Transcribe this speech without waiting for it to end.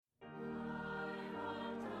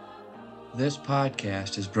This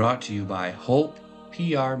podcast is brought to you by Hope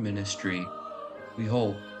PR Ministry. We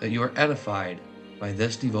hope that you are edified by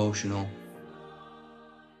this devotional.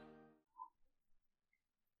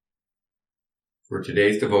 For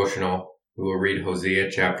today's devotional, we will read Hosea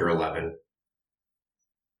chapter 11.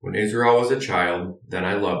 When Israel was a child, then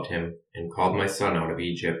I loved him and called my son out of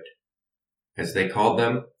Egypt. As they called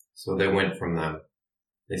them, so they went from them.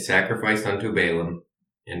 They sacrificed unto Baalim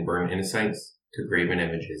and burned incense to graven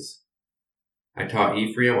images. I taught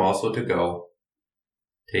Ephraim also to go,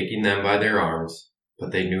 taking them by their arms,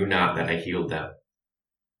 but they knew not that I healed them.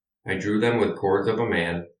 I drew them with cords of a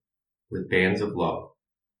man, with bands of love.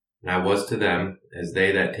 And I was to them as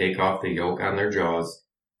they that take off the yoke on their jaws,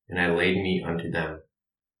 and I laid meat unto them.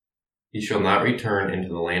 He shall not return into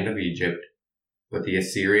the land of Egypt, but the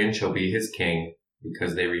Assyrian shall be his king,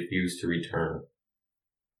 because they refuse to return.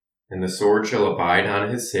 And the sword shall abide on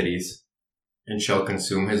his cities, and shall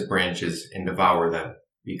consume his branches and devour them,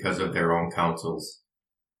 because of their own counsels.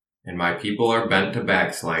 And my people are bent to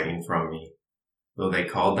backsliding from me. Though they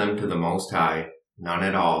called them to the Most High, none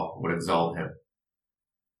at all would exalt him.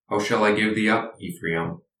 How shall I give thee up,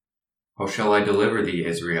 Ephraim? How shall I deliver thee,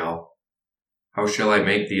 Israel? How shall I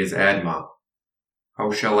make thee as Admah?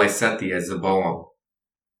 How shall I set thee as Zeboam?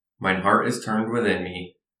 Mine heart is turned within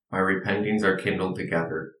me, my repentings are kindled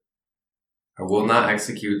together. I will not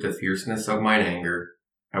execute the fierceness of mine anger,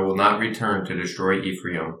 I will not return to destroy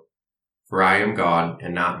Ephraim. For I am God,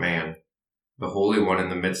 and not man, the Holy One in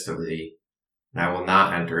the midst of thee, and I will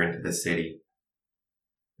not enter into the city.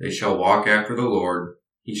 They shall walk after the Lord,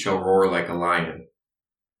 he shall roar like a lion.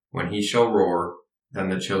 When he shall roar, then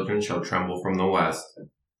the children shall tremble from the west.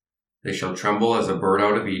 They shall tremble as a bird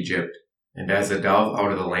out of Egypt, and as a dove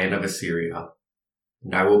out of the land of Assyria.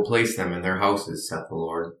 And I will place them in their houses, saith the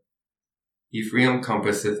Lord. Ephraim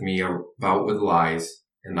compasseth me about with lies,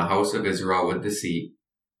 and the house of Israel with deceit.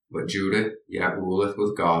 But Judah yet ruleth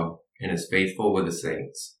with God, and is faithful with the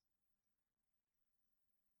saints.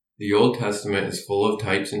 The Old Testament is full of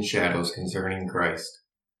types and shadows concerning Christ.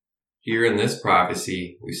 Here in this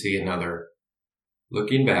prophecy, we see another.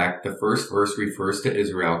 Looking back, the first verse refers to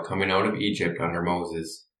Israel coming out of Egypt under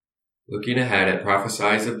Moses. Looking ahead, it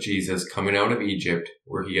prophesies of Jesus coming out of Egypt,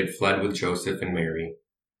 where he had fled with Joseph and Mary.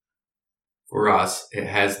 For us, it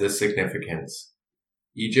has this significance.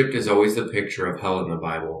 Egypt is always the picture of hell in the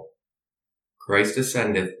Bible. Christ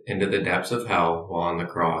ascendeth into the depths of hell while on the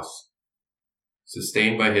cross.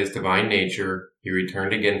 Sustained by his divine nature, he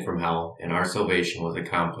returned again from hell, and our salvation was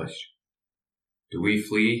accomplished. Do we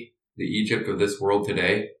flee the Egypt of this world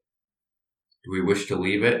today? Do we wish to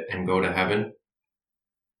leave it and go to heaven?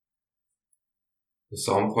 The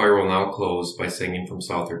Psalm choir will now close by singing from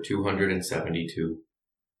Psalter 272.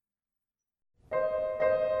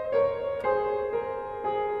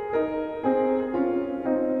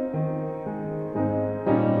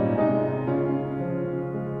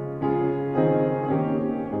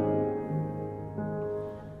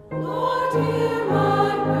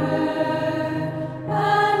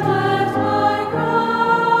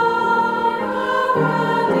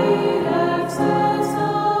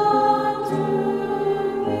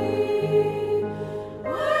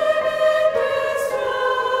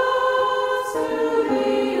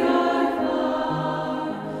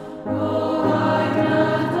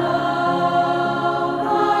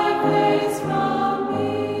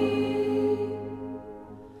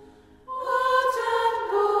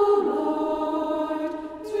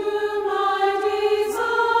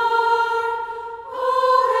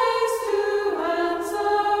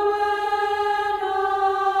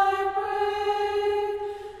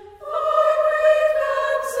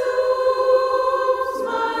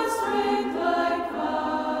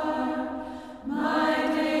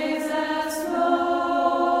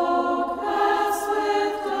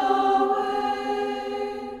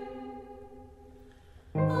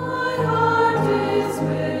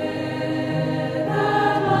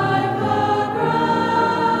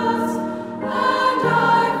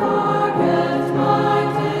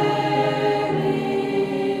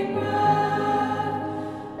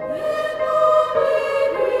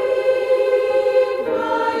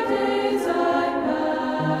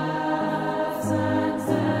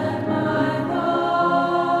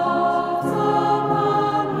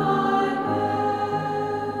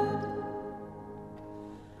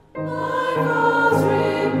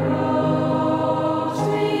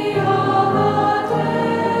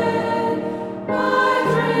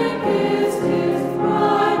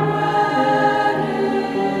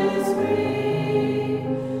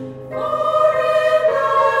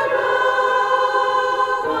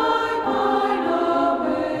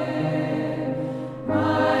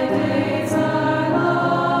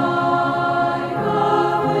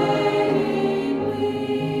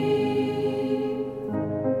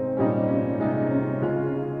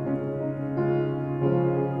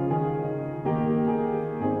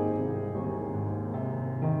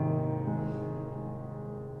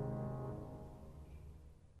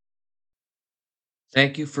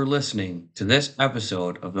 Thank you for listening to this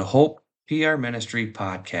episode of the Hope PR Ministry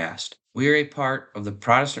podcast. We are a part of the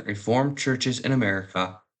Protestant Reformed Churches in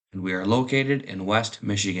America, and we are located in West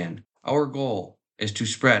Michigan. Our goal is to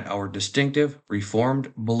spread our distinctive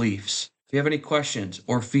Reformed beliefs. If you have any questions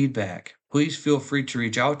or feedback, please feel free to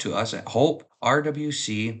reach out to us at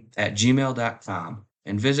hoperwc@gmail.com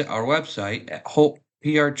and visit our website at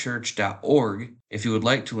hopeprchurch.org if you would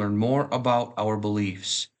like to learn more about our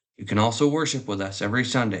beliefs. You can also worship with us every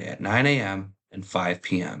Sunday at 9 a.m. and 5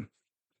 p.m.